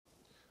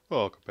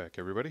Welcome back,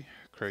 everybody.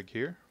 Craig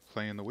here,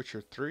 playing The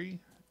Witcher 3,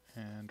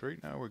 and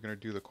right now we're going to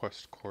do the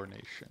quest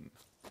Coronation.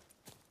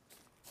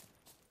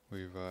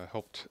 We've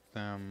helped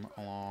them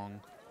along,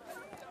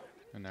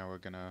 and now we're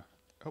going to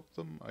help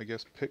them, I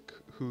guess, pick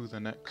who the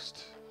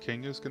next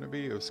king is going to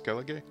be of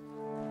Skellige.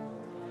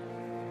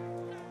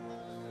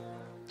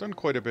 Done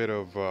quite a bit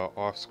of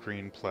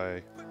off-screen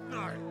play. But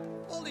now,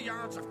 all the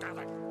yards have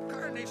gathered.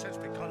 Coronation's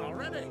begun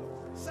already.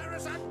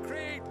 Saracen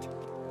Creed,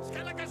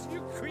 Skellige's new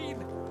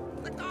queen.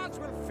 The gods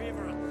will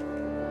favor it.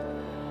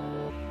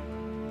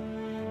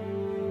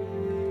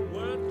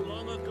 Weren't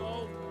long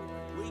ago,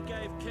 we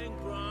gave King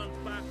Bran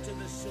back to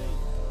the sea.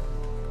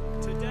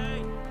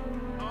 Today,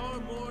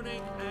 our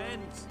mourning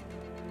ends.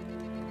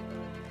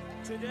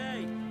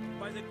 Today,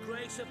 by the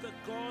grace of the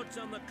gods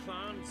and the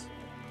clans,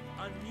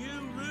 a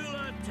new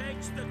ruler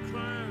takes the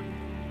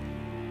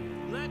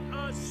crown. Let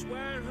us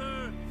swear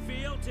her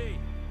fealty.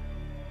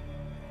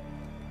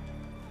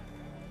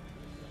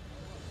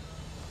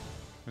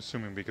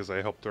 Assuming because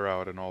I helped her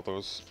out in all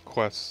those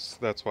quests,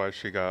 that's why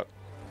she got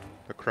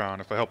the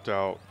crown. If I helped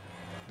out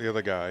the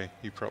other guy,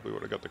 he probably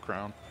would have got the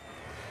crown.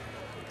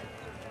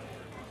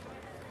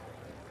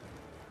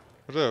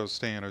 As I was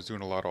saying, I was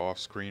doing a lot of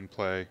off-screen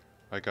play.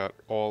 I got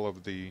all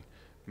of the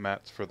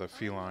mats for the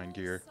feline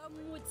gear.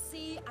 Some would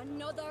see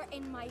another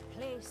in my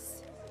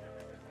place.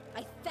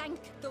 I thank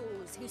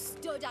those who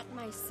stood at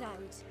my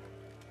side.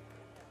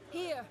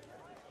 Here,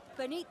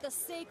 beneath the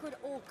sacred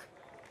oak,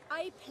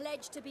 I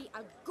pledge to be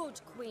a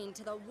good queen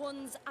to the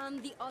ones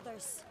and the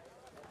others.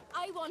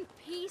 I want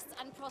peace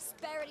and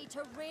prosperity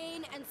to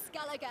reign in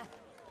Skellige.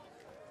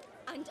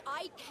 And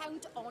I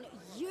count on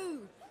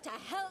you to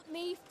help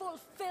me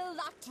fulfill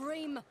that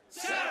dream.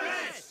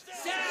 Ceres!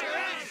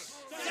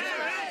 Ceres!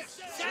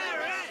 Ceres!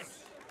 Ceres!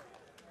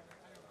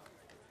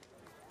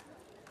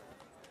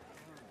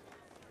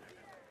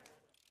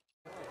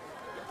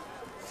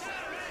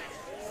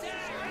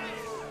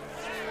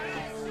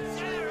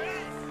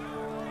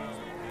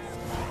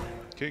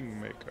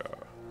 Kingmaker.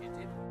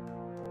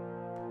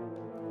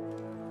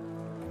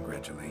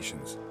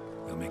 Congratulations.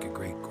 You'll make a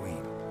great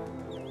queen.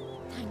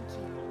 Thank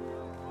you.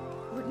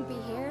 Wouldn't be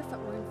here if it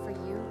weren't for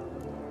you.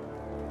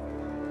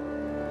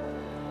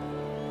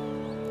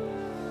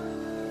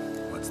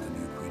 What's the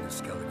new Queen of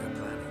Skellige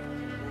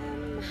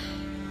planning?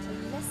 To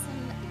listen,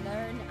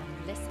 learn,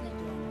 and listen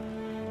again,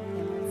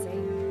 they might say.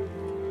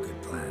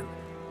 Good plan.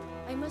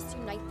 I must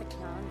unite the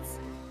clans.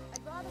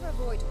 I'd rather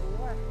avoid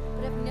war,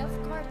 but if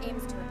Nilfgaard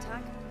aims to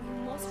attack, we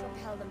must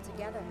repel them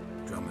together.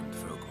 Drummond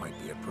folk might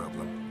be a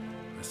problem.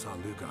 I saw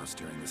Lugos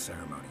during the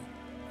ceremony.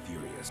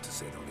 Furious, to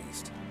say the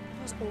least.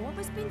 There's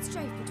always been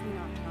strife between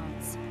our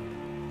clans,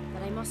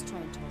 but I must try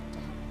and talk to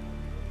him.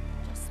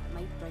 Just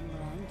might bring him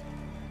around.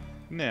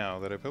 Now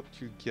that I've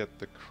helped you get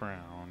the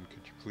crown,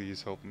 could you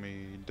please help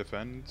me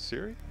defend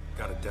Ciri?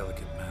 Got a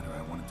delicate matter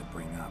I wanted to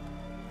bring up.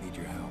 Need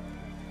your help.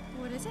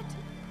 What is it?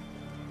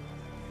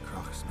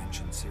 Croc's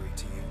mentioned Ciri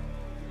to you?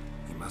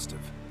 He must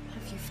have.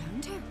 Have you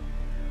found her?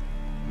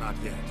 Not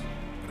yet,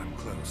 but I'm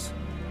close.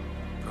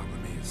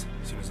 Problem is,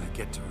 as soon as I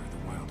get to her,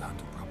 the Wild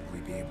Hunt will probably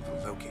be able to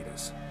locate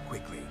us,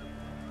 quickly.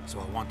 So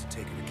I'll want to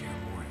take her to Kaer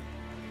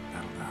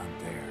Battle the hunt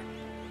there.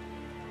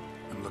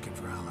 I'm looking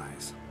for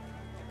allies.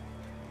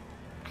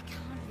 I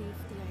can't leave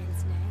the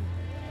Isles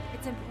now.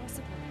 It's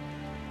impossible.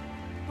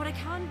 What I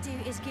can do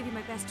is give you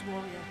my best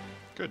warrior,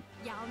 Good.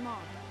 Hjalmar.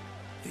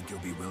 Think you'll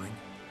be willing?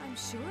 I'm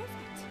sure of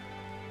it.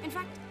 In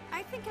fact,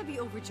 I think I'll be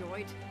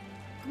overjoyed.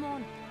 Come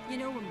on, you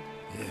know him.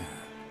 Yeah.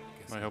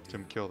 I helped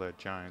him kill that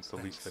giant, it's the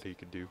least that he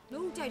could do.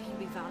 No doubt he'll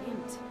be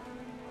valiant.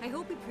 I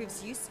hope he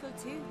proves useful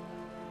too.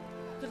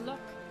 Good luck.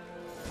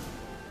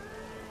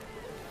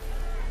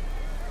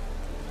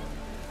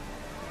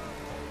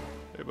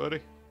 Hey, buddy.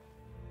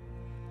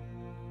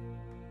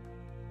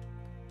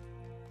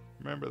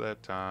 Remember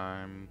that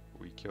time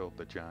we killed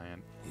the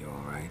giant? You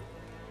alright?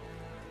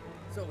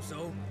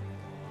 So.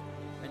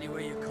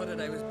 Anyway you cut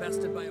it, I was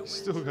bested by a witch.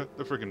 Still got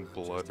the freaking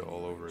blood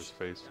all over his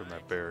face from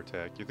that bear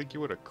attack. You think you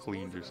would have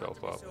cleaned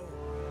yourself up? So,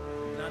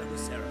 glad it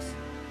was Ceres.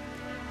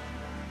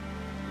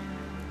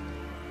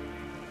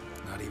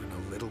 Not even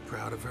a little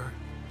proud of her?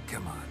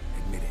 Come on,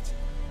 admit it.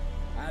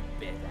 A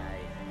bit,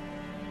 aye.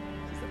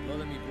 She's the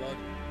blood of me blood,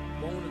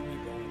 bone of me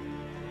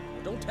bone.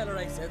 Well, don't tell her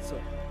I said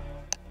so.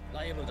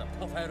 Liable to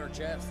puff out her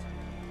chest.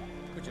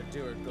 Could you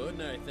do her good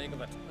now I think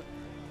of it?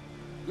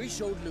 We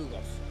showed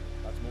Lugos.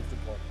 That's most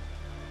important.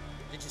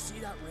 Did you see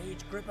that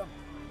rage grip him?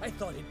 I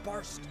thought he'd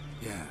burst.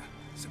 Yeah,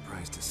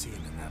 surprised to see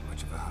him in that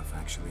much of a huff,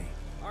 actually.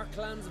 Our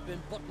clans have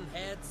been butting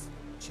heads,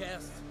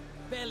 chests,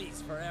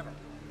 bellies forever.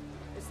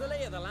 It's the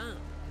lay of the land.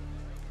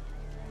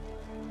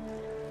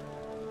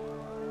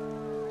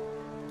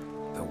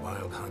 The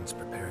Wild Hunt's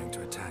preparing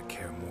to attack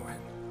Kaer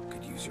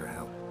Could use your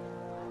help.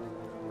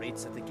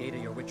 Raid's at the gate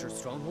of your Witcher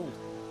stronghold.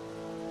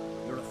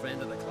 You're a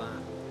friend of the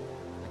clan.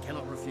 I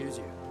cannot refuse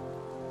you.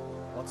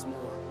 What's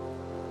more,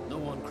 no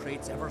one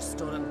Crate's ever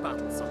stood in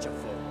battle such a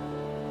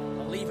foe.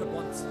 I'll leave at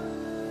once.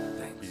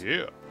 Thanks.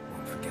 Yeah.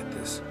 Won't forget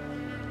this.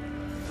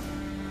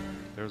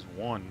 There's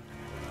one.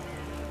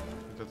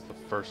 I think that's the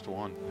first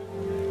one.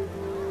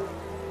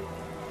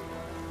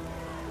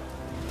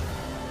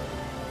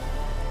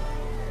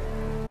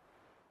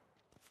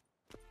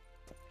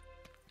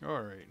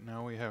 Alright,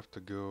 now we have to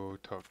go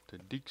talk to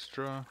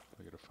Dijkstra.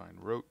 We gotta find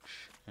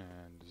Roach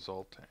and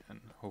Zoltan.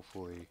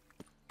 Hopefully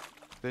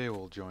they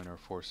will join our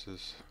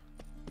forces.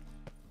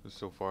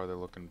 So far they're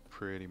looking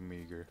pretty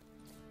meager.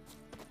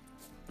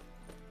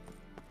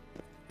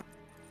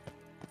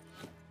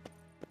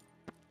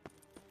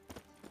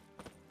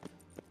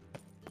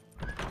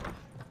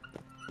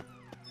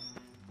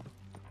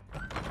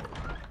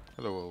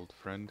 Hello, old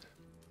friend.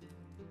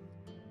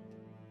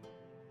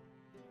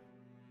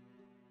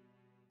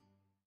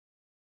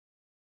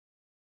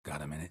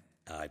 Got a minute?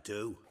 I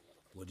do.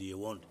 What do you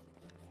want?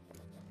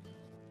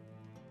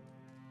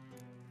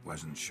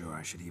 Wasn't sure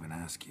I should even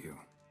ask you.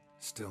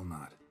 Still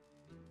not.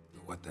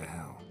 But what the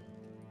hell?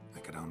 I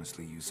could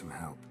honestly use some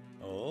help.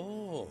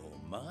 Oh,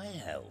 my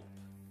help.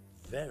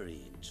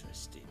 Very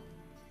interesting.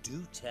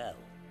 Do tell.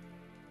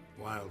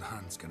 Wild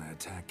Hunt's gonna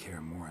attack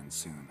Kaer Morhen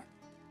soon.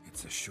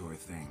 It's a sure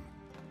thing.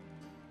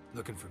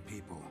 Looking for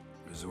people,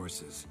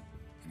 resources,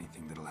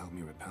 anything that'll help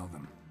me repel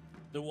them.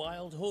 The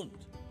Wild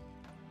Hunt?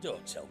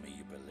 Don't tell me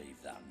you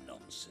believe that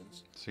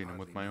nonsense. Seen him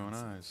with my own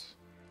eyes.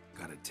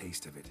 Got a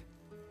taste of it.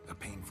 A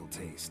painful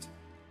taste.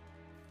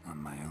 On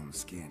my own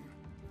skin.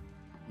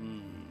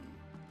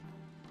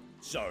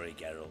 Sorry,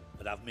 Geralt,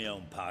 but I've my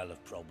own pile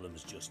of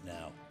problems just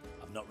now.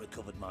 I've not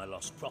recovered my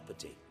lost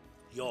property.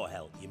 Your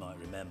help, you might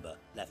remember,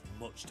 left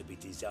much to be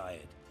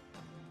desired.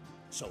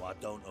 So I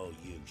don't owe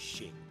you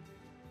shit.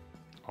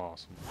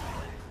 Awesome.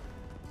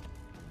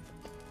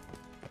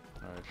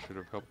 I should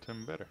have helped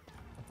him better.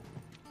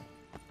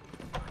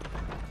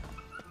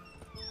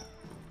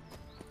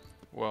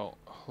 Well,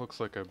 looks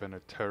like I've been a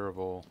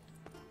terrible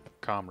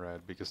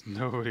comrade because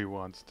nobody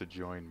wants to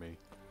join me.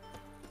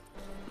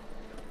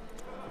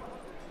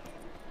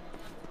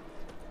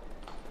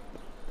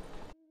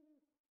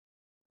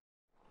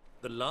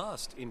 The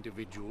last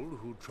individual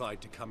who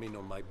tried to come in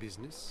on my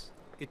business,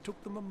 it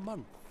took them a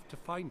month to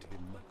find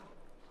him.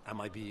 Am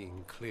I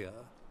being clear,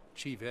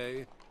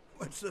 Chive?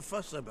 What's the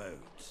fuss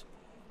about?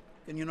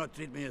 Can you not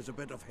treat me as a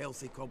bit of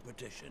healthy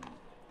competition?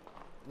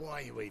 Why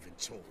are you even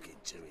talking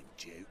to him,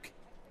 Duke?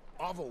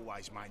 I've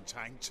always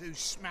maintained 2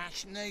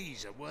 smashed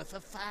knees are worth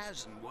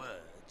 1,000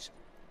 words.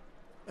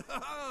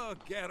 Oh,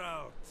 get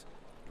out!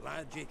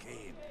 Glad you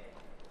came.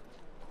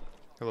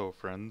 Hello,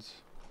 friends.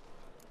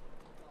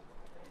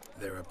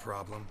 There a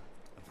problem?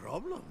 A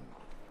problem?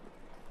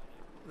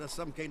 There's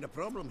some kind of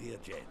problem here,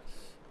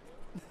 gents.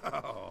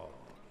 Oh,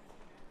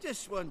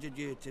 just wanted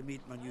you to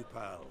meet my new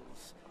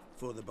pals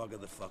before they bugger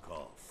the fuck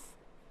off.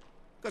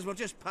 Because we're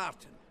just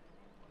parting,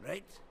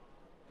 right?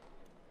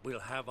 We'll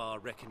have our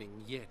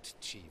reckoning yet,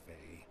 Chive.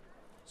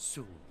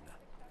 Soon.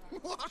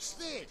 What's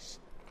this?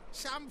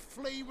 Some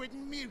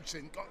flea-ridden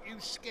mutant got you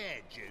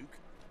scared, Duke?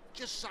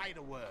 Just say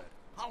the word.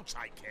 I'll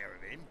take care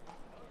of him.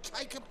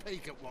 Take a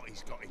peek at what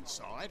he's got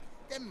inside,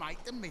 then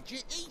make the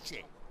midget eat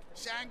it.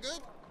 Sound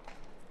good?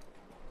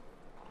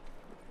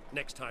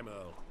 Next time,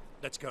 Earl.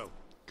 Let's go.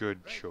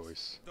 Good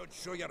choice. Don't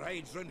show your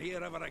hides round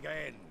here ever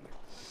again.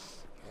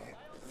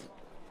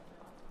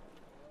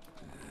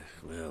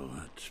 Well,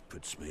 that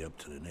puts me up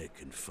to the neck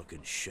in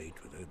fucking shite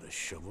without the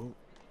shovel.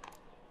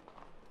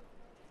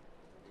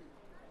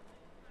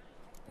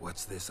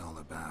 What's this all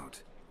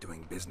about?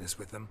 Doing business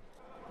with them?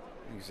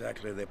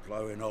 Exactly the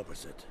ploughing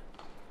opposite.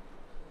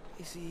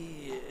 You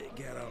see,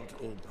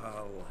 Geralt, old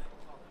pal,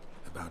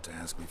 About to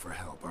ask me for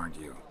help, aren't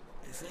you?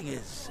 the thing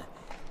is,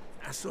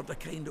 I sort of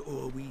kind of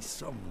owe a wee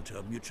sum to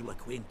a mutual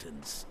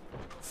acquaintance,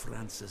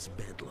 Francis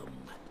Bedlam,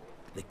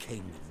 the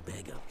king of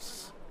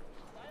beggars.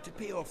 To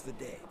pay off the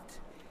debt,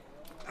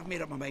 I've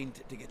made up my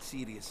mind to get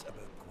serious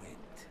about Gwent.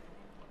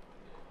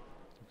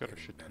 I've got a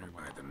Getting shit ton better of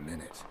by money. the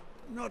minute.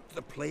 Not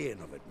the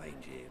playing of it,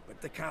 mind you,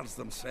 but the cards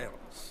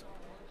themselves.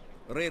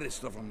 The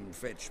rarest of them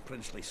fetch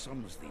princely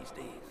sums these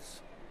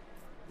days.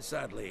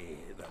 Sadly,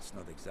 that's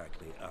not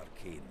exactly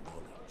arcane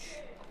knowledge.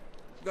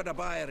 Got a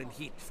buyer in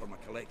heat for my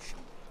collection,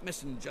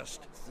 missing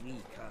just 3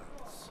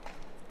 cards.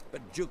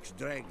 But Duke's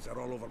dregs are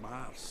all over my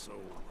arse, so...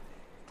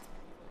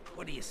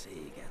 What do you say,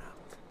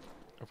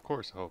 Geralt? Of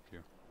course I'll help you.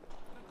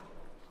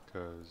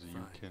 Because you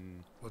Fine.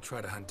 can We'll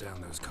try to hunt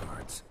down those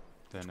cards.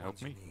 then Which help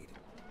ones me. you need?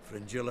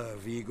 Fringilla,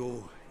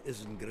 Vigo,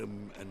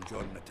 Isengrim, and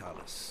John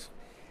Natalis.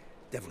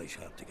 Devilish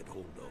hard to get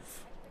hold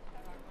of.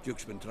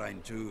 Duke's been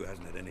trying too,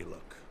 hasn't had any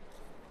luck.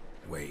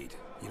 Wait,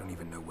 you don't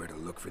even know where to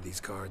look for these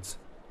cards?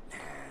 Nah,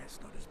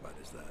 it's not as bad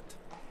as that.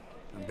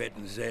 I'm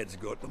betting Zed's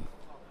got them.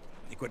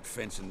 He quit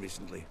fencing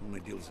recently, only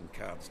deals in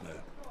cards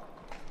now.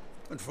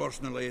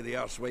 Unfortunately, the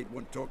arsewite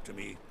won't talk to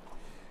me.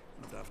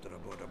 Not after I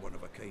bought a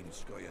one-of-a-kind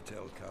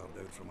Scoia'tael card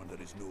out from under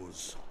his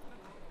nose.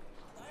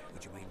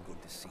 Would you mind going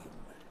to see him?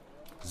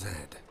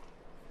 Zed.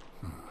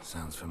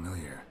 Sounds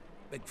familiar.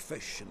 Big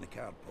fish in the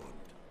card pond.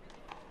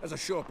 There's a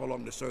shop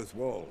along the south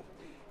wall.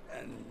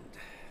 And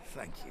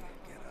thank you,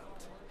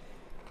 Geralt.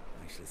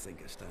 I actually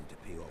think I stand to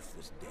pay off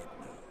this debt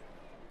now.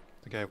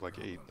 I think I have like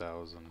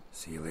 8,000.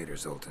 See you later,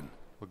 Zoltan.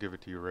 We'll give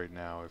it to you right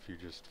now if you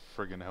just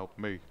friggin' help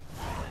me.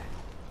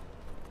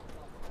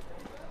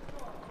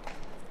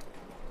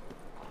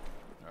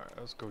 Alright,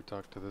 let's go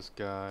talk to this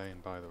guy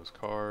and buy those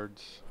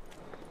cards.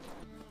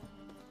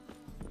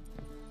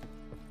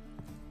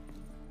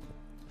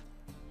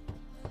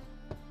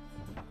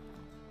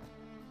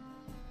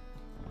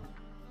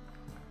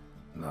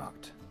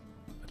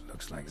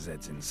 Looks like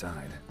Zed's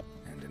inside,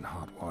 and in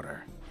hot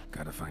water.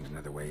 Gotta find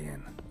another way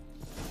in.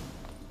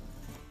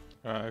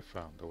 I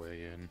found a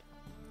way in.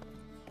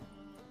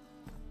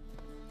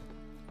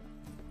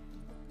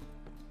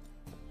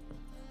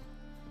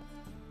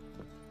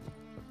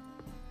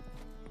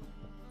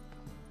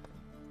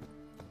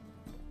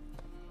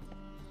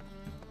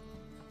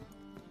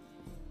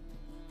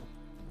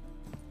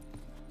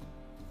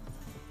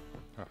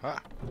 Aha!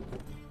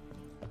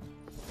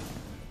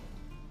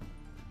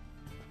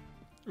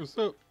 What's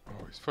up?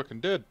 Oh, he's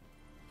fucking dead.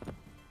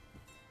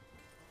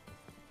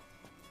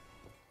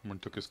 Someone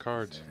took his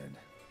cards. Zed.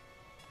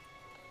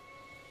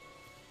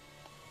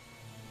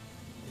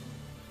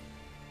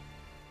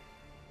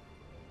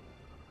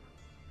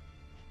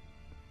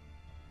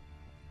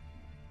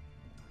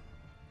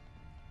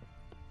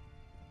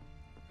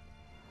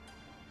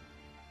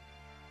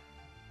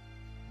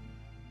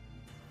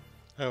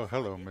 Oh,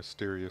 hello,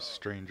 mysterious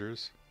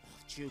strangers.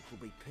 Duke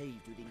will be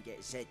peeved we didn't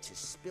get Zed to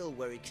spill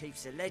where he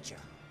keeps the ledger.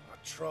 I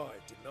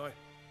tried, didn't I?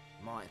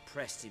 Might have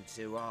pressed him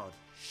too hard.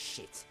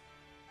 Shit.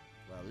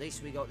 Well, at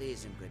least we got the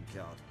Isengrim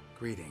card.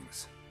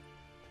 Greetings.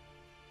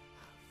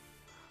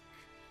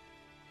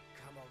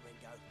 Come on,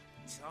 Ringo.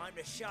 Time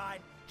to shine.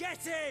 Get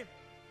him!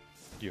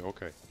 Yeah,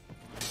 okay.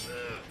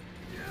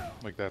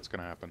 Like that's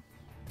gonna happen.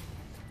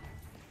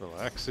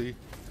 Relaxy.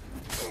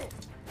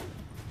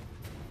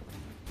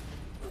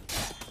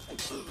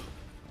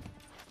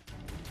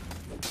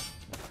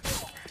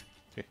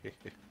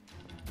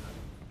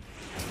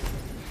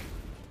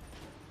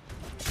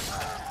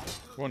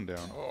 One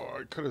down. Oh,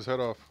 I cut his head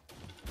off.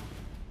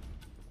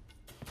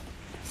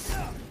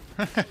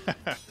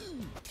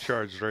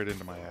 Charged right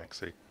into my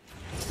axie.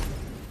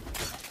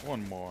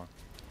 One more.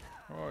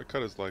 Oh, I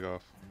cut his leg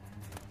off.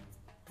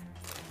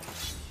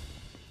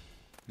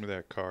 Give me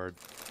that card.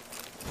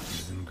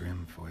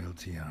 Isengrim foil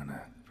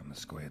Tiana from the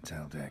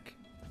Scoia'tael deck.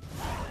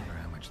 Wonder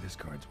how much this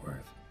card's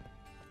worth.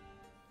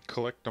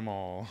 Collect them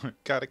all.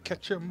 Gotta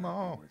catch 'em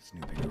all. Worth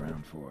snooping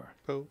around for.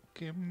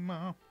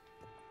 Pokemon.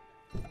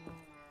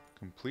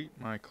 Complete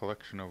my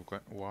collection of...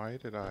 Why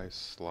did I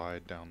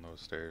slide down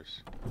those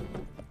stairs?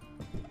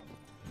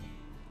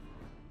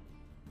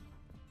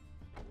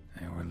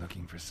 They were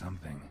looking for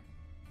something.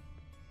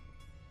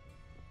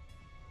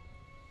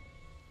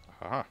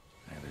 Aha.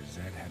 Either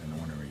Zed had an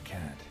ornery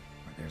cat,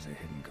 or there's a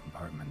hidden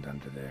compartment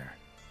under there.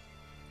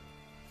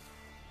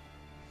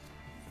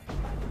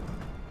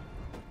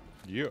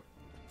 Yep.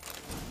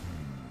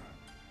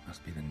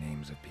 Must be the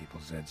names of people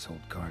Zed sold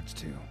cards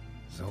to.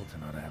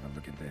 Zoltan ought to have a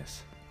look at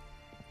this.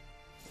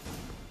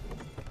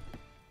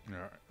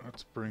 Alright,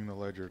 let's bring the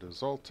ledger to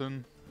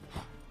Zoltan.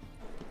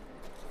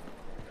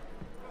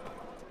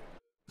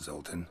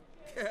 Zoltan?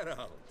 Get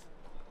out.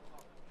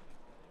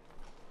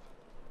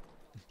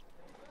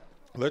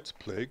 Let's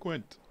play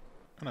Gwent.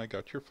 And I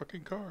got your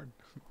fucking card.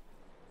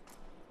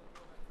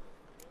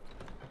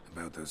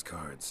 About those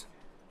cards.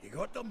 You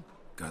got them?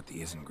 Got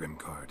the Isengrim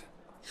card.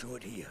 Show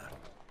it here.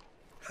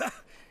 Ha!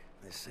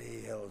 They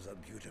say elves are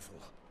beautiful.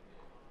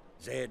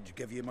 Zed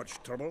give you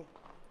much trouble?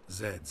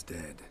 Zed's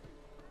dead.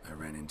 I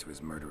ran into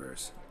his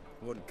murderers.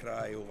 Won't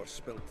cry over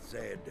spilt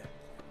Zed.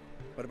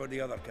 What about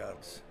the other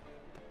cards?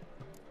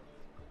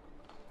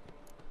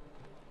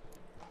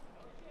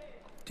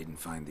 Didn't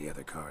find the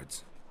other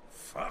cards.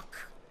 Fuck!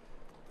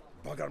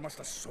 Bugger must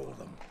have sold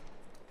them.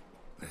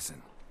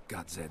 Listen,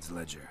 got Zed's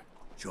ledger.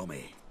 Show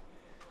me.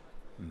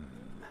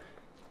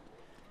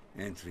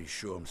 Entries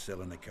show him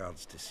selling the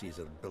cards to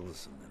Caesar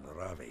Bilson in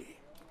Ravi.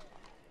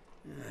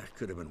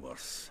 Could have been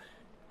worse.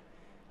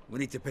 We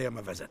need to pay him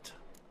a visit.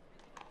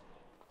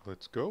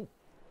 Let's go.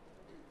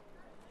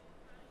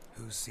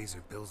 Who's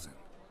Caesar Bilson?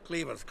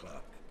 Cleaver's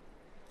clerk.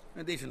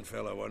 A decent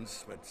fellow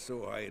once, but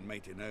so high and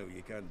mighty now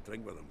you can't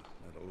drink with him,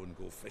 let alone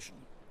go fishing.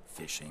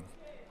 Fishing?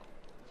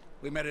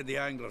 We met at the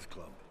Anglers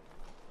Club,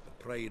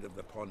 the pride of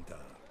the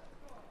Pontar.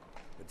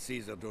 But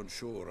Caesar don't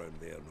show around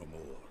there no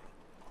more.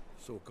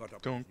 So caught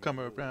up. Don't come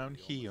around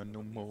here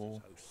no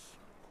more.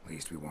 At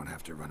least we won't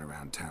have to run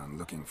around town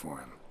looking for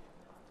him.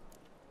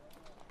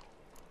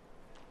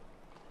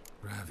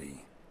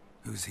 Ravi.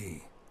 Who's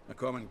he? A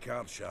common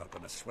card sharp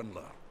and a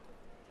swindler.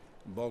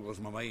 Boggles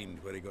my mind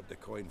where he got the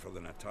coin for the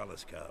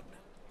Natalis card.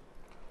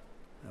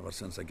 Ever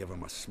since I gave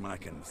him a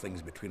smacking,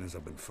 things between us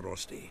have been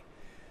frosty.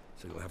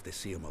 So you'll have to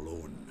see him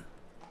alone.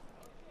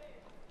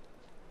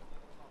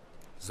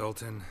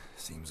 Zoltan,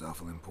 seems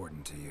awful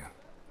important to you.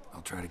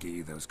 I'll try to get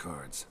you those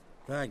cards.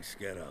 Thanks,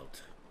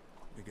 Geralt.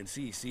 We can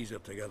see Caesar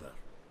together.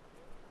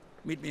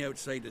 Meet me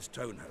outside his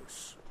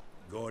townhouse.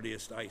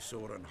 Gaudiest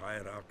eyesore on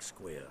Hierarch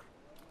Square.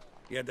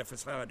 He had the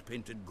facade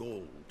painted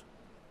gold.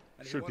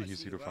 And Should be wanna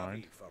easy see to Ravi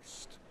find.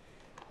 First.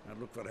 I'd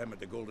look for him at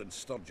the Golden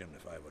Sturgeon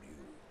if I were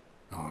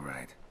you. All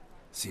right.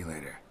 See you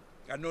later.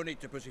 And no need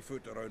to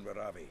pussyfoot around with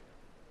Ravi.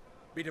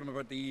 Beat him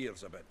about the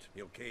ears a bit.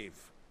 He'll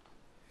cave.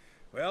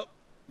 Well,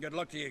 good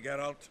luck to you,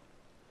 Geralt.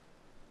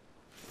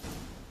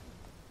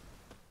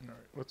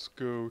 Alright, let's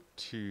go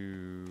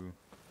to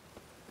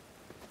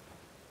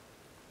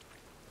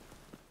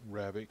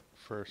Rabbit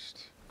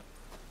first.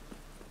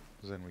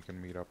 Then we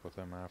can meet up with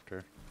him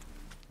after.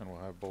 And we'll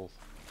have both.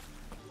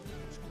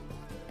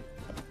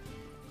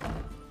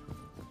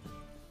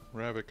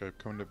 Ravik, I've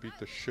come to beat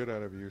the shit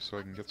out of you so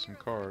I can get some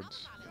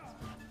cards.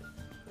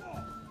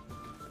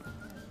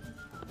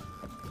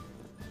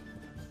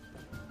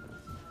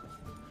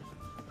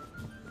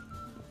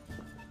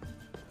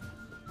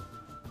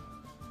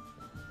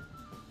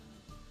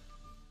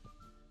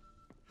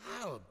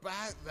 How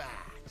about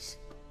that?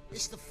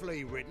 It's the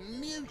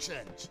flea-ridden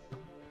mutant.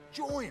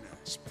 Join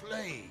us,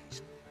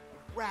 please.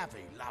 Ravi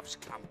loves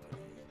company.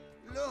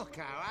 Look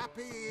how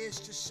happy he is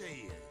to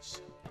see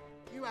us.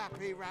 You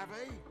happy,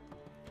 Ravi?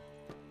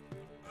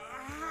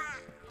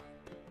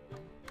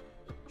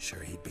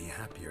 Sure, he'd be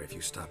happier if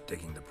you stopped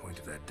digging the point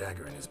of that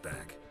dagger in his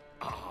back.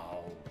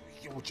 Oh,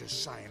 you're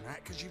just saying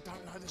that because you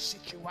don't know the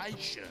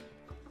situation.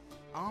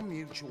 Our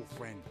mutual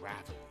friend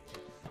Ravi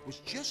was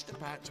just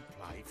about to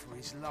play for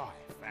his life,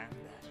 and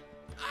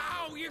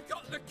Oh, you've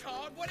got the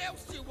card. What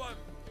else do you want?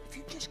 if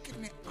you'd just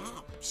given it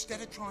up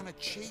instead of trying to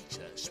cheat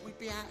us, we'd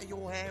be out of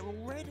your hair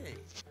already.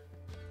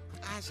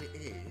 As it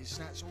is,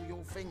 that's all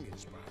your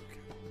fingers broken.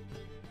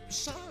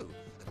 So,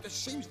 it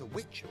seems the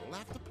Witcher will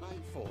have to play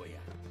for you.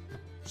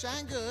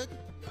 Sound good?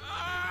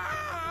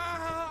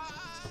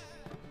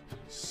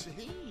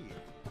 See?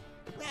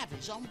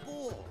 Ravi's on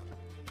board.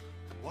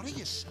 What do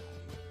you say?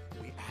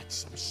 We add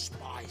some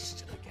spice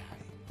to the game.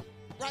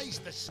 Raise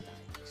the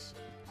stakes.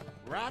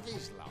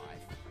 Ravi's life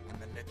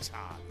and the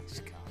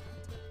Natalis card.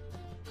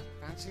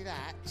 Fancy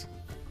that?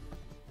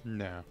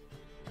 No.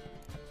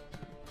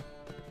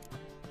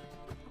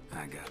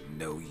 I got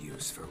no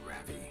use for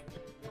Ravi.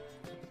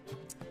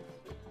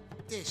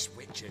 This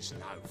Witcher's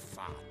no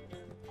fun.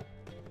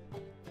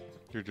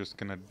 You're just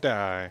gonna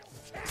die.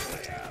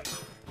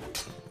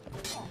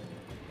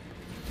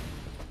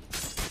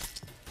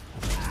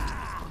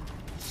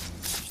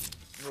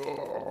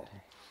 Oh,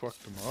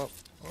 fucked him up.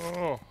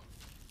 Oh.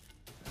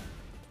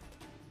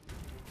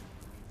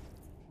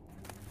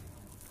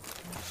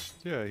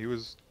 Yeah, he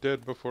was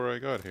dead before I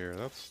got here.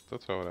 That's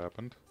how it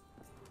happened.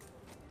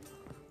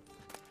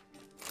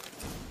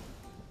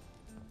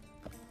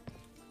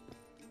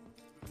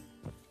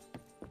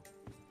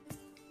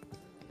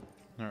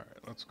 Alright,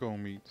 let's go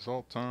meet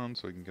Zoltan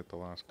so we can get the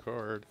last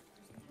card.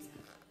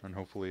 And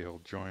hopefully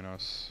he'll join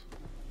us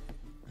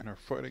in our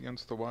fight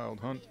against the Wild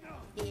Hunt.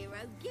 Hero,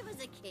 give us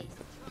a kiss.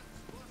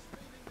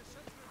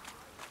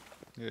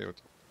 Yeah,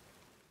 what's up?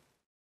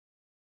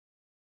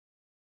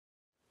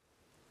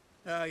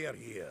 Ah, you're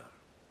here.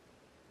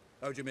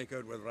 How'd you make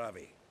out with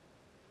Ravi?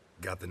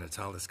 Got the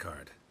Natalis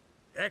card.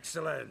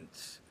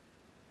 Excellent.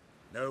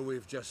 Now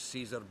we've just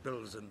Caesar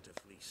Bilzen to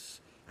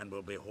fleece, and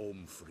we'll be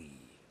home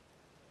free.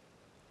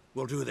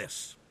 We'll do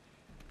this.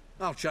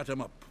 I'll chat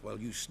him up while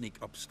you sneak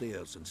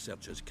upstairs and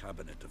search his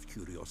cabinet of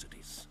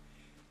curiosities.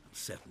 It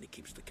certainly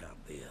keeps the card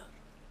there.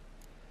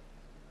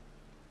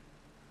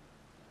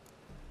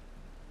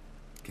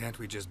 Can't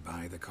we just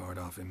buy the card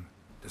off him?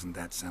 Doesn't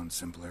that sound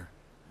simpler?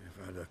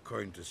 If I had a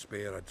coin to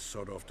spare, I'd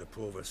sod off to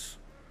Provis.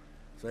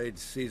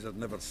 Besides, Caesar'd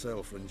never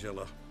sell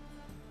Fringilla.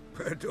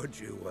 But don't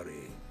you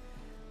worry.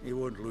 He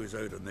won't lose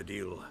out on the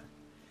deal.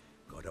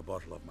 Got a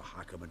bottle of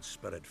Mahakaman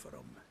spirit for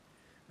him.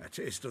 A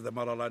taste of the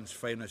motherland's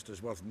finest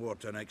is worth more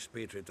to an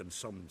expatriate than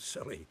some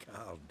silly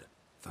card.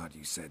 Thought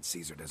you said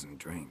Caesar doesn't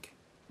drink.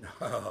 No.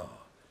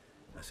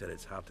 I said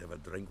it's hard to have a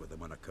drink with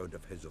him on account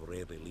of his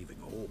rarely leaving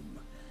home.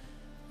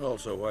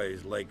 Also why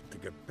he's like to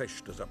get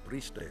pished as a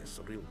priestess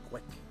real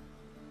quick.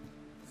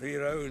 3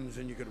 rounds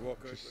and you could walk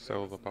out Just with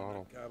sell the everything in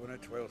bottle. that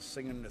cabinet while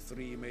singing the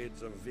 3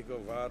 maids of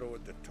Vicovaro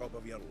at the top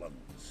of your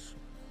lungs.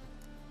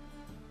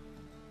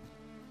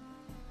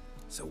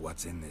 So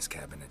what's in this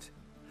cabinet?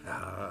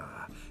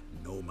 Ah,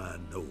 no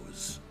man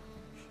knows.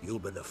 You'll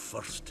be the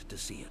first to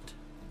see it.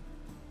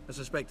 I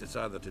suspect it's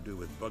either to do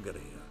with buggery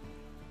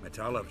or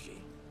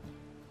metallurgy.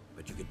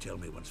 But you can tell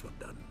me once we're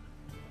done.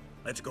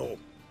 Let's go.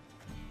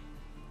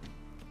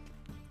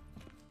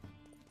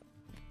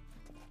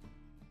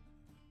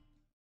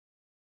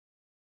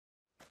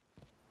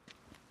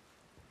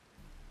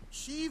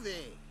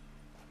 Shivi!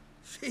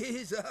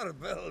 Caesar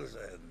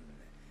Bilzen.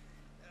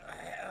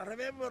 I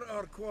remember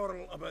our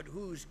quarrel about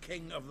who's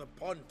king of the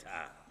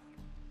Pontar.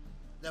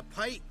 The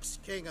Pike's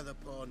king of the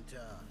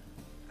Pontar.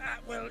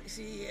 Well,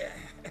 see,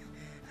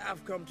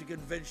 I've come to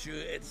convince you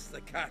it's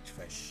the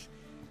catfish,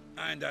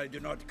 and I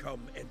do not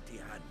come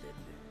empty-handed.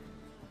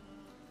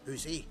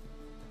 Who's he?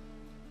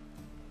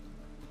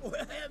 Oh,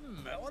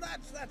 him! Oh,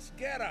 that's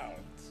Geralt.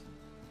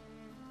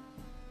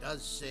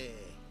 Does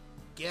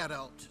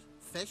Geralt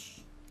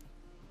fish?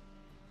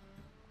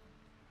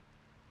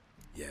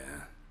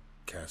 Yeah.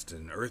 Cast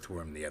an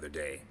earthworm the other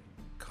day.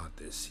 Caught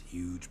this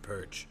huge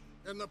perch.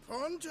 In the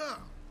Pontar?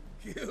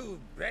 You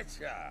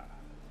betcha.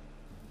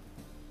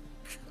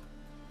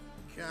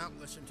 Can't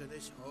listen to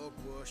this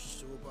hogwash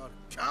sober.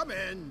 Come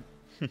in!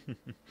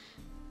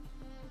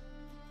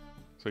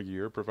 So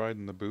you're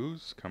providing the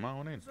booze? Come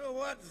on in. So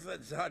what's the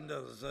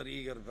Zanders or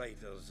eager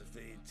biters if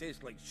they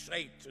taste like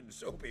shite and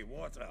soapy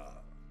water?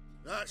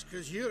 That's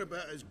 'cause you're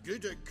about as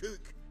good a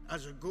cook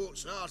as a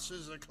goat's arse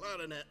is a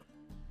clarinet.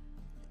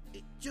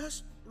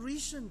 Just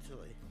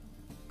recently,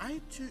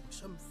 I took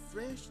some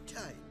fresh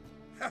time.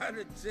 And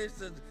it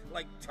tasted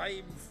like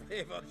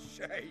time-flavoured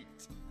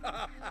shite.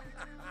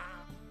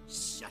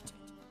 Shut it.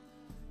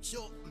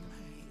 So,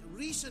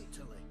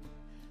 recently,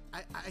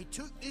 I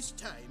took this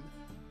time...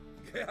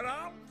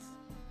 Geralt?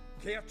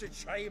 Care to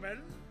chime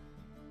in?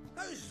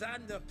 How's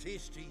Xander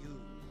taste to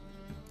you?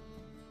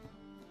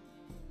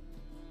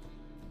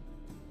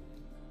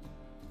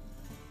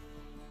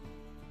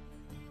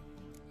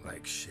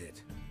 Like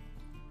shit.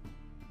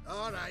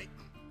 All right.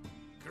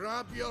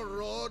 Grab your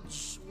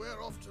rods.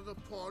 We're off to the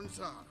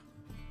Pontar.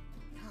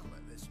 Can't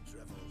let this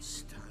drivel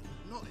stand.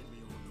 Not in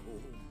my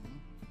own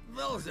home.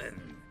 Wilson,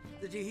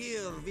 did you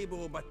hear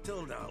Vibo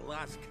Matilda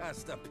last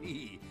cast a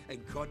pea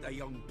and caught a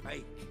young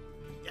pike?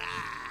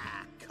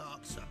 Ah,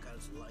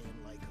 cocksuckers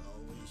lying like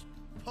always.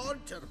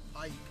 Pontar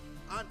Pike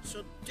aren't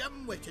so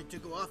dim-witted to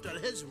go after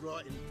his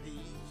rotten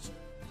peas.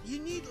 You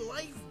need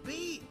live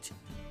bait.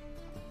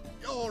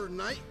 Or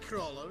night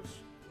crawlers,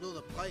 though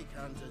the pike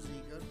aren't as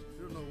eager.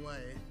 Through no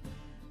way.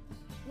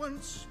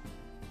 Once,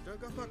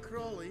 dug up a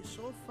crawly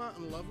so fat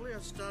and lovely I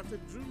started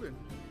drooling.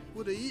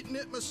 Would have eaten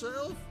it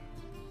myself.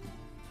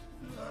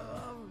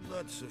 I'm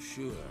not so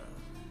sure.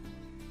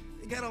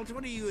 Geralt,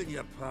 what do you and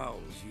your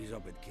pals use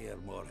up at Kaer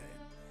Morhen?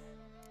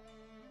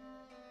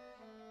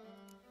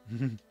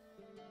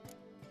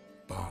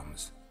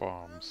 Bombs.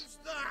 Bombs.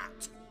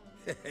 What's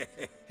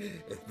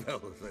that?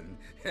 Wilson,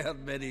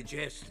 heard many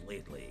jests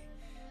lately.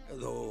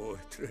 Though,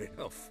 true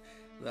enough,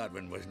 that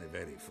one wasn't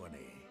very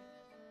funny.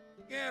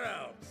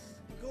 Geralt,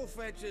 go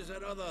fetch us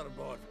another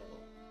bottle.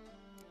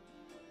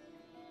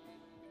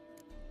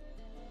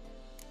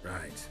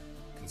 Right.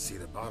 Can see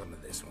the bottom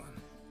of this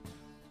one.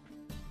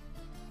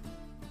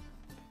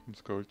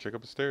 Let's go check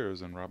up the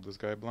stairs and rob this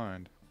guy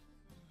blind.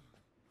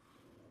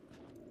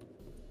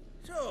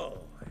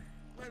 So,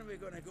 when are we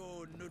gonna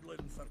go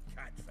noodling for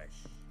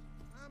catfish?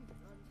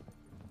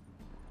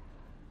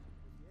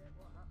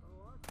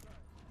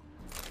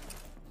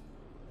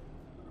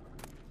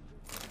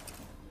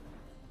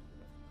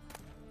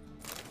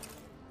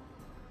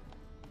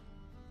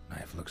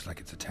 Knife looks like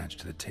it's attached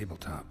to the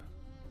tabletop.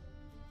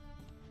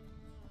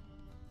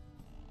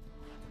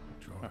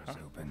 Drawer's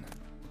open.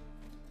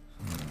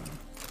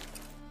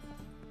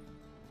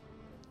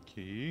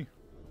 Key.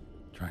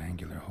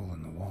 Triangular hole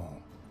in the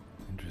wall.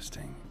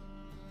 Interesting.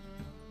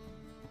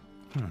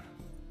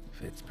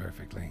 Fits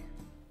perfectly.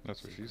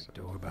 That's what she said.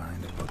 Door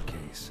behind a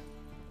bookcase.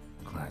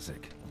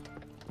 Classic.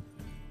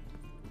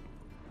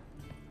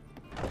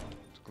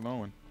 It's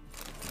glowing.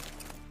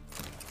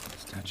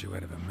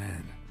 Statuette of a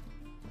man.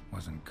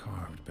 Wasn't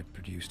carved, but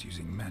produced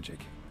using magic.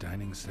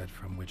 Dining set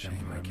from which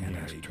Emperor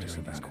Amir ate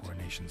during his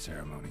coronation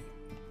ceremony.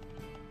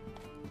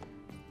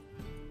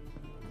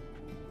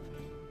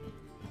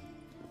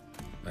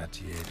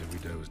 Vatier de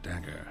Rideau's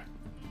dagger.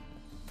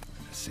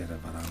 The Sera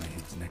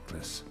Varanahid's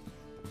necklace.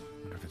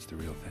 Wonder if it's the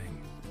real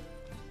thing.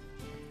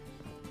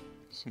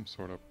 Some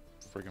sort of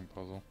friggin'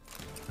 puzzle.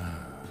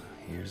 Ah,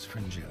 here's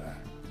Fringilla.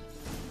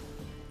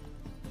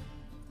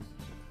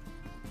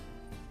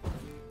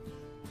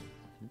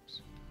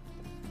 Oops.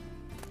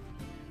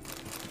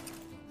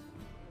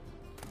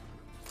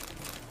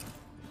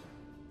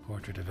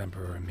 Portrait of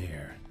Emperor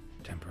Amir.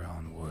 Tempera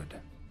on wood.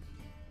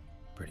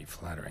 Pretty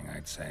flattering,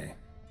 I'd say.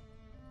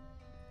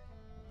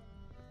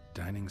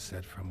 Dining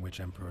set from which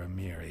Emperor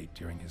Amir ate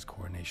during his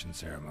coronation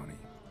ceremony.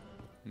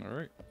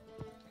 Alright.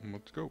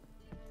 Let's go.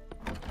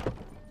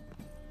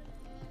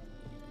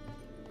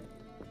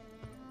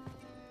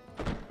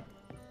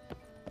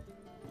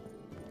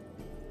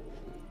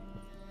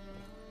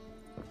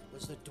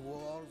 Was the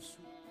dwarves?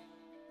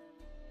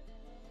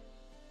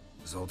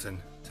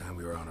 Zoltan, time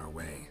we were on our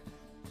way.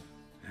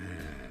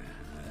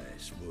 I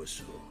suppose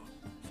so.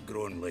 It's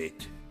grown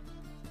late.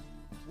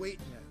 Wait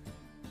now.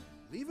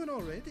 Leaving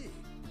already?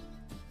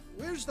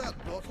 Where's that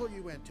bottle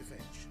you went to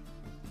fetch?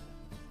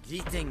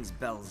 Greetings,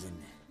 Belzen.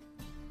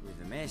 With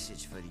a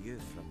message for you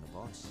from the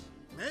boss.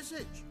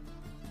 Message?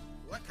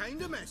 What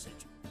kind of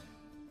message?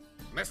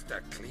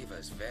 Mr.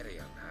 Cleaver's very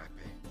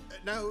unhappy.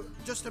 Now,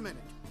 just a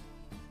minute.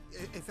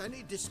 If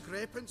any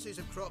discrepancies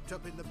have cropped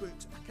up in the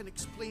books, I can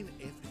explain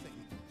everything.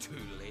 Too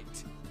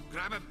late.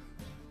 Grab him!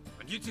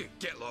 And you two,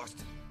 get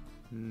lost.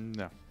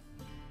 No.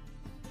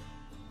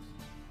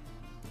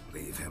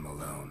 Leave him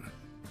alone.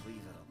 Cleaver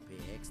will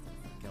pay extra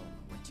for killing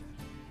the Witcher.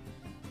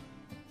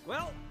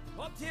 Well,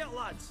 up to it,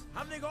 lads.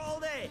 Haven't they got all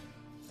day?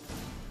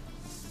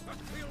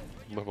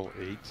 Level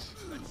 8.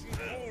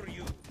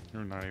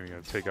 You're not even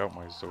gonna take out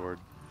my sword.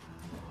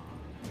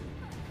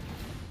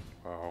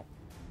 Wow.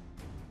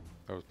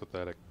 That was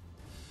pathetic.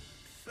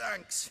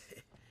 Thanks.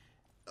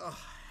 Oh,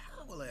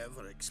 how will I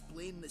ever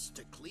explain this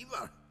to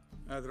Cleaver?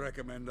 I'd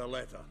recommend a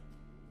letter.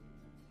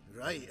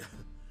 Right.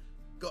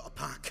 Got a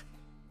pack.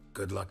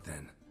 Good luck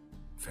then.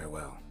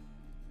 Farewell.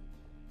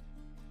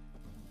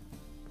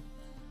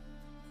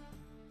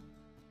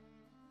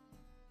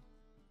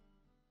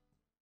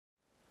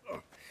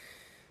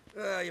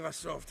 You've a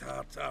soft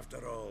heart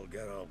after all,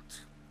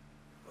 Geralt.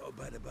 Oh,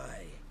 by the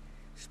by,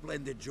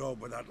 splendid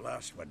job with that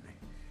last one.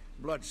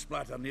 Blood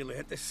splatter nearly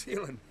hit the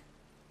ceiling.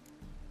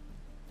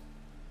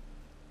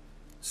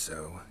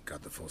 So,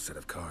 got the full set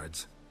of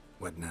cards.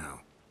 What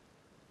now?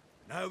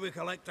 Now we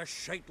collect a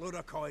shitload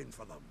of coin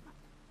for them.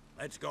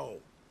 Let's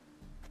go.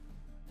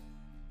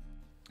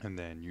 And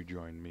then you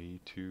join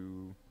me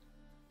to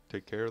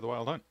take care of the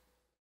wild hunt.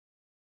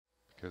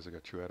 Because I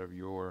got you out of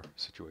your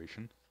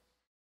situation.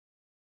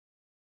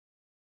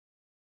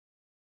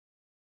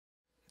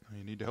 Now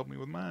you need to help me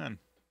with mine.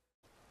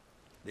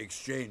 The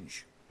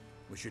exchange.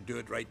 We should do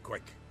it right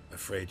quick.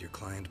 Afraid your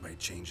client might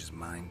change his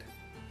mind?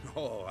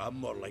 Oh, I'm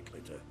more likely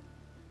to.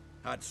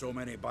 Had so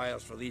many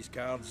buyers for these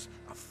cards,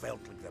 I felt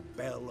like the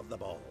belle of the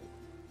ball.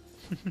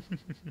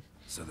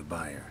 So the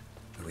buyer,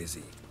 who is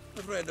he?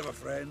 A friend of a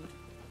friend.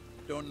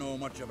 Don't know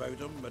much about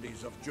him, but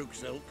he's of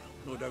Duke's ilk,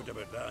 no doubt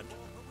about that.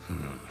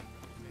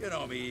 You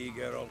know me,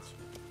 Geralt.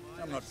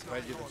 I'm not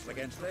prejudiced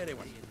against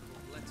anyone,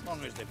 as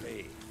long as they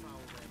pay.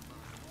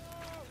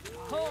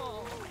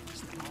 Oh.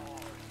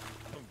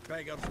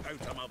 Beggars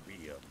out of my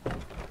beer.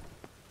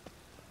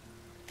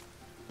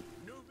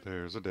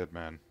 There's a dead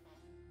man.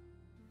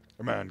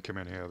 A man came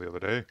in here the other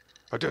day.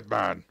 A dead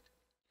man.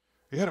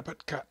 He had a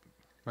pet cat.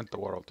 Meant the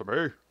world to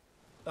me.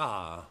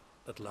 Ah,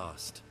 at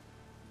last.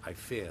 I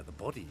fear the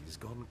body's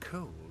gone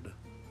cold.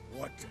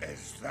 What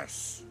is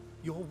this?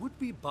 Your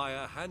would-be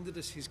buyer handed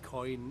us his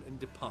coin and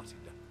departed.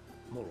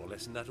 More or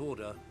less in that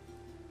order.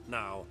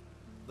 Now,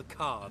 the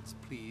cards,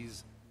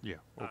 please. Yeah,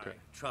 okay. I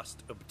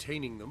trust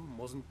obtaining them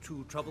wasn't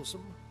too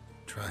troublesome.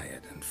 Try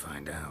it and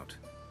find out.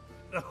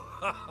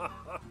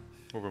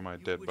 Over my You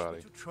dead wish body.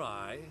 me to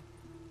try?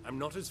 I'm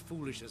not as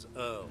foolish as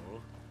Earl.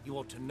 You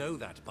ought to know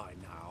that by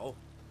now.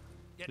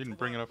 Get Didn't to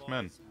bring work, enough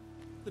men. boys.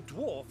 The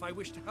dwarf I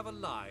wish to have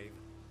alive.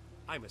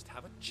 I must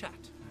have a chat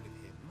with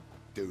him.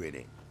 Doing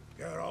it.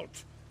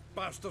 Geralt,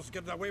 bastards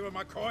getting away with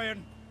my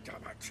coin.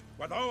 Damn it,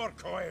 with our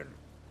coin.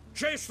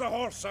 Chase the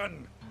horse,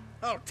 son.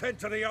 I'll tend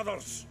to the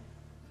others.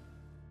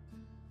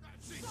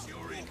 That's it,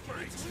 you're in for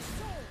it.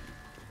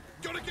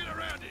 Gotta get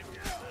around him.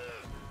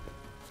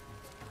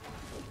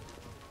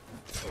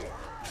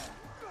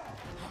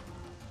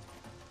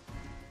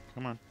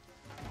 Come on.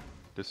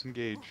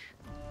 Disengage.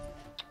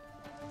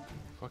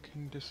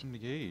 Fucking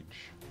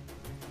disengage.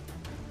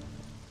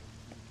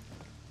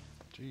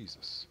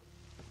 Jesus.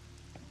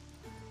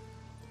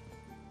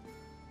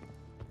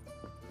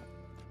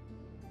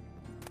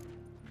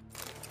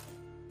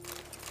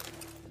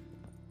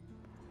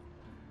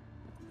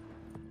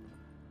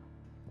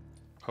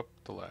 Up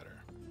the ladder.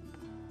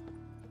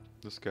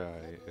 This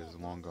guy is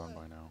long gone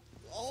by now.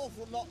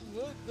 Awful not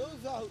good,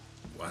 goes out.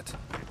 What?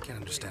 Can't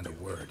understand a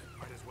word.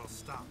 Might as well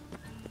stop.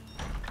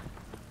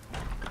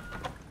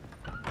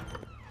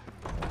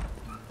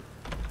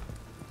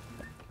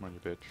 Come on, you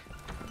bitch.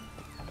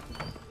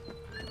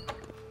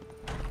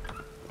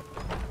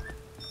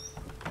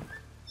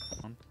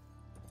 Come on.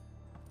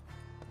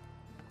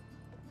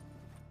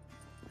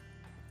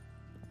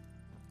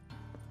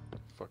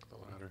 Fuck the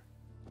ladder.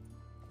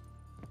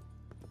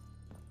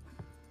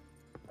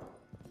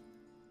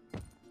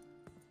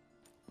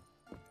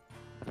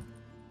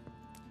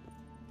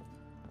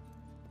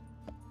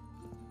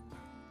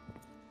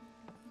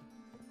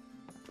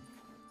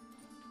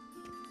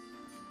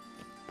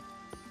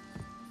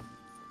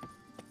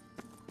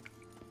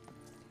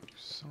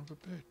 Son of a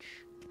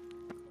bitch.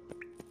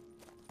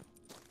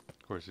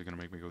 Of course, he's gonna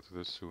make me go through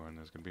this sewer and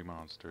there's gonna be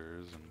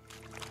monsters and...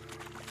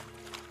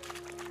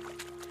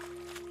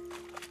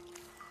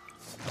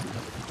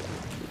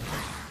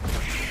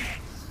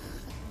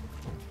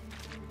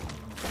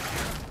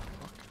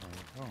 Fuck.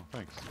 Oh,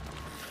 thanks.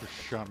 Just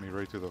shot me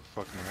right through the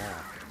fucking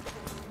wall.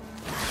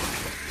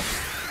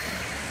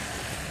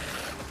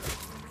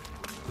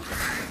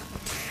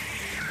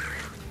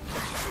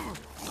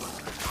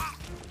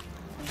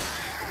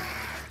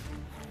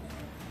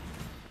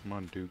 Come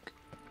on, Duke.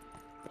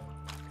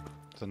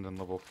 Sending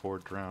level 4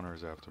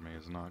 drowners after me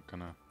is not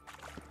gonna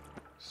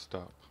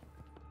stop.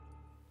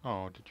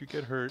 Oh, did you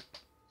get hurt?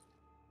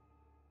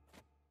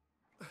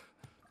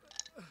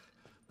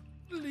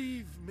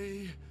 Leave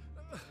me.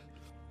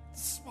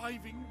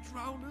 Swiving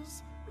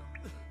drowners.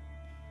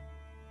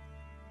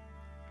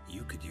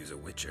 You could use a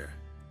witcher.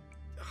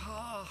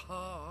 Ha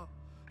ha.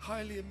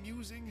 Highly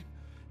amusing.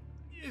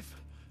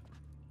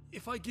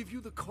 If I give you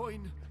the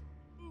coin,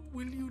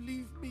 will you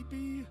leave me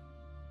be?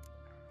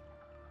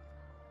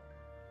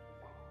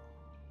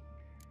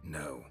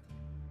 No.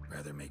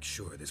 Rather make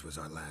sure this was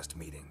our last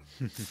meeting.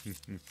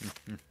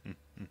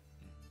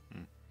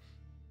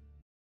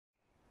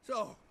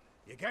 So,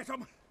 you get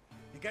him?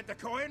 You get the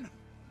coin?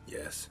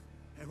 Yes.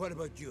 And what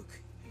about Duke?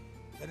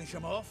 Finish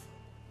him off?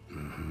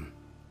 Mm-hmm.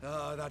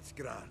 Ah, that's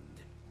grand.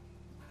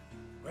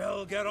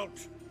 Well,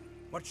 Geralt,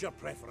 what's your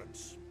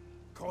preference?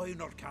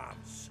 Coin or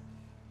cards?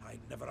 I'd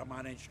never have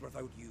managed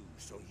without you,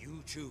 so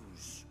you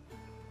choose.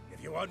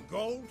 If you want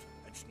gold,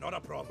 it's not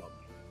a problem.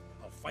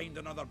 I'll find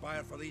another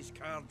buyer for these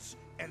cards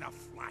in a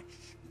flash.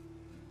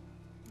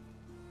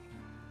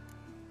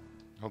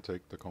 I'll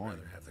take the coin.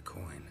 Rather have the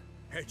coin.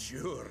 It's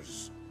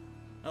yours.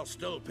 I'll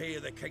still pay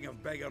the King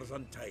of Beggars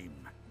on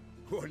time.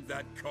 Won't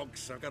that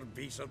cocksucker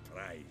be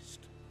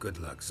surprised? Good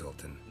luck,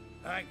 Zoltan.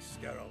 Thanks,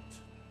 Geralt.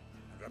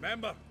 And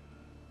remember,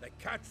 the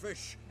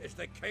catfish is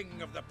the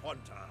king of the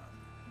Pontar.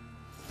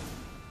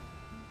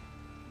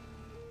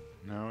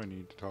 Now I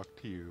need to talk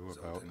to you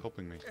about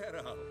helping me.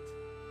 Geralt.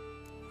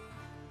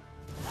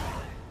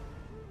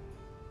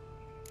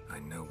 I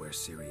know where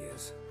Ciri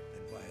is.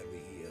 Then why are we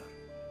here?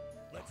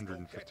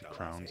 150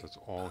 crowns, that's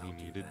all he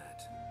needed.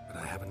 But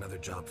I have another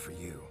job for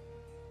you.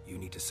 You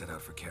need to set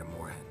out for Kaer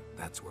Morhen.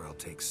 That's where I'll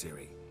take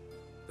Ciri.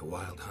 The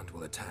Wild Hunt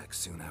will attack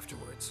soon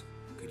afterwards.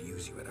 Could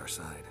use you at our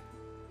side.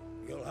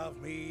 You'll have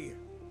me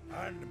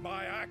and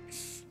my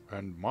axe.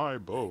 And my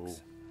bow.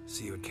 Thanks.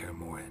 See you at Kaer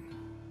Morhen.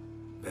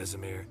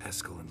 Vesemir,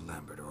 Eskel, and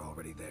Lambert are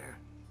already there.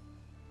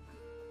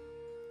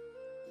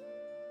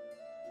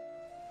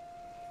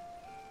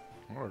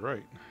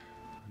 Alright.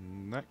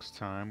 Next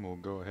time we'll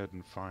go ahead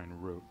and find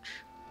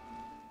Roach.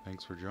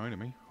 Thanks for joining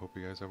me. Hope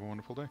you guys have a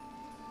wonderful day.